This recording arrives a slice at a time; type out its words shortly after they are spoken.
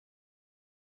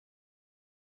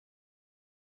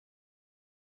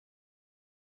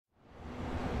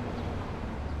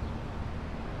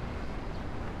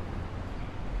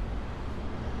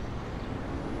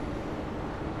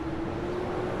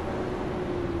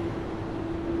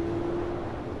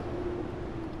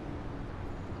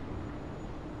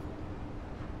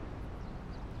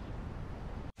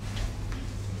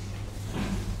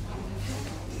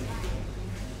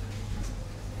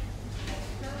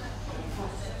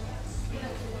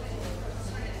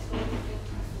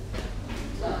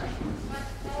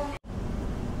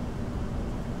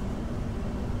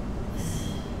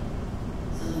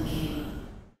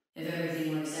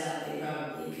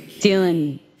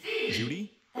dealing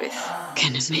Judy? with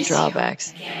kind of some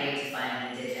drawbacks. Can't wait to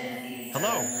finally ditch NC's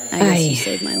Hello. I guess you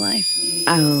saved my life.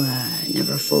 I'll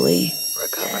never fully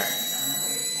recover.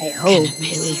 I hope it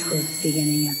miss was you. the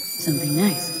beginning of something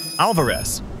nice.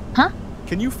 Alvarez. Huh?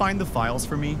 Can you find the files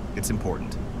for me? It's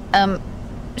important.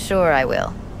 Sure I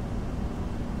will.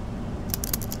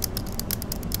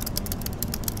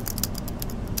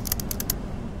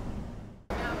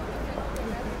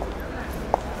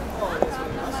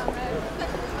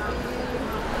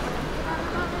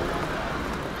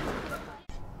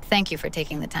 Thank you for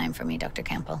taking the time for me, Dr.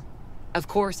 Campbell. Of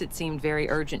course it seemed very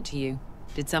urgent to you.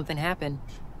 Did something happen?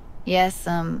 Yes,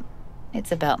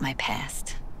 it's about my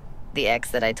past. The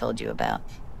ex that I told you about.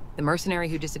 The mercenary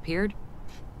who disappeared?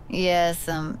 Yes,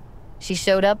 she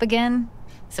showed up again.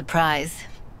 Surprise.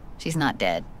 She's not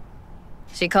dead.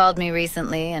 She called me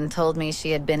recently and told me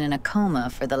she had been in a coma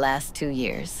for the last 2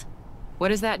 years. What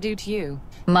does that do to you?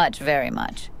 Much, very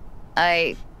much.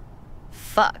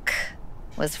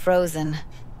 Was frozen.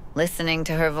 Listening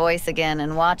to her voice again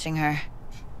and watching her.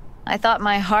 I thought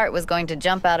my heart was going to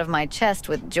jump out of my chest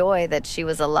with joy that she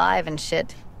was alive and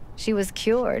shit. She was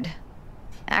cured.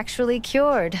 Actually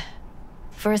cured.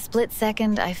 For a split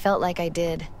second, I felt like I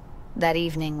did. That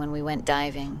evening when we went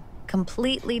diving,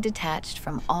 completely detached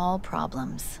from all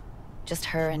problems. Just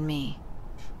her and me.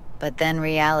 But then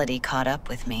reality caught up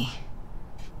with me.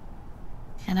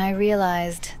 And I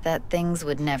realized that things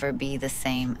would never be the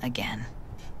same again.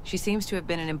 She seems to have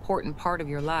been an important part of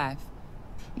your life.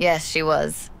 Yes, she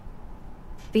was.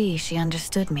 She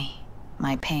understood me.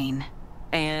 My pain.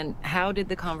 And how did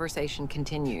the conversation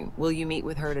continue? Will you meet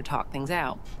with her to talk things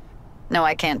out? No,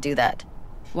 I can't do that.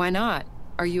 Why not?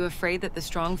 Are you afraid that the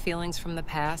strong feelings from the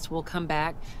past will come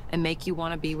back and make you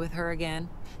want to be with her again?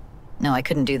 No, I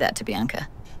couldn't do that to Bianca.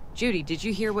 Judy, did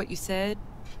you hear what you said?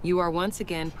 You are once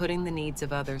again putting the needs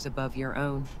of others above your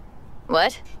own.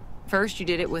 What? First, you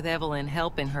did it with Evelyn,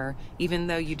 helping her, even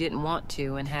though you didn't want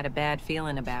to and had a bad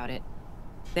feeling about it.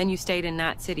 Then you stayed in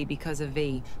Night City because of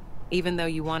V, even though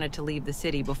you wanted to leave the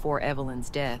city before Evelyn's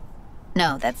death.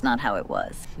 No, that's not how it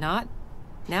was. Not?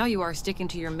 Now you are sticking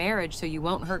to your marriage so you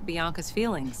won't hurt Bianca's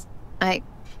feelings.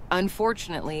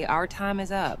 Unfortunately, our time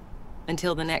is up.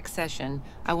 Until the next session,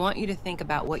 I want you to think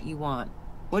about what you want.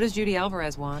 What does Judy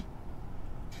Alvarez want?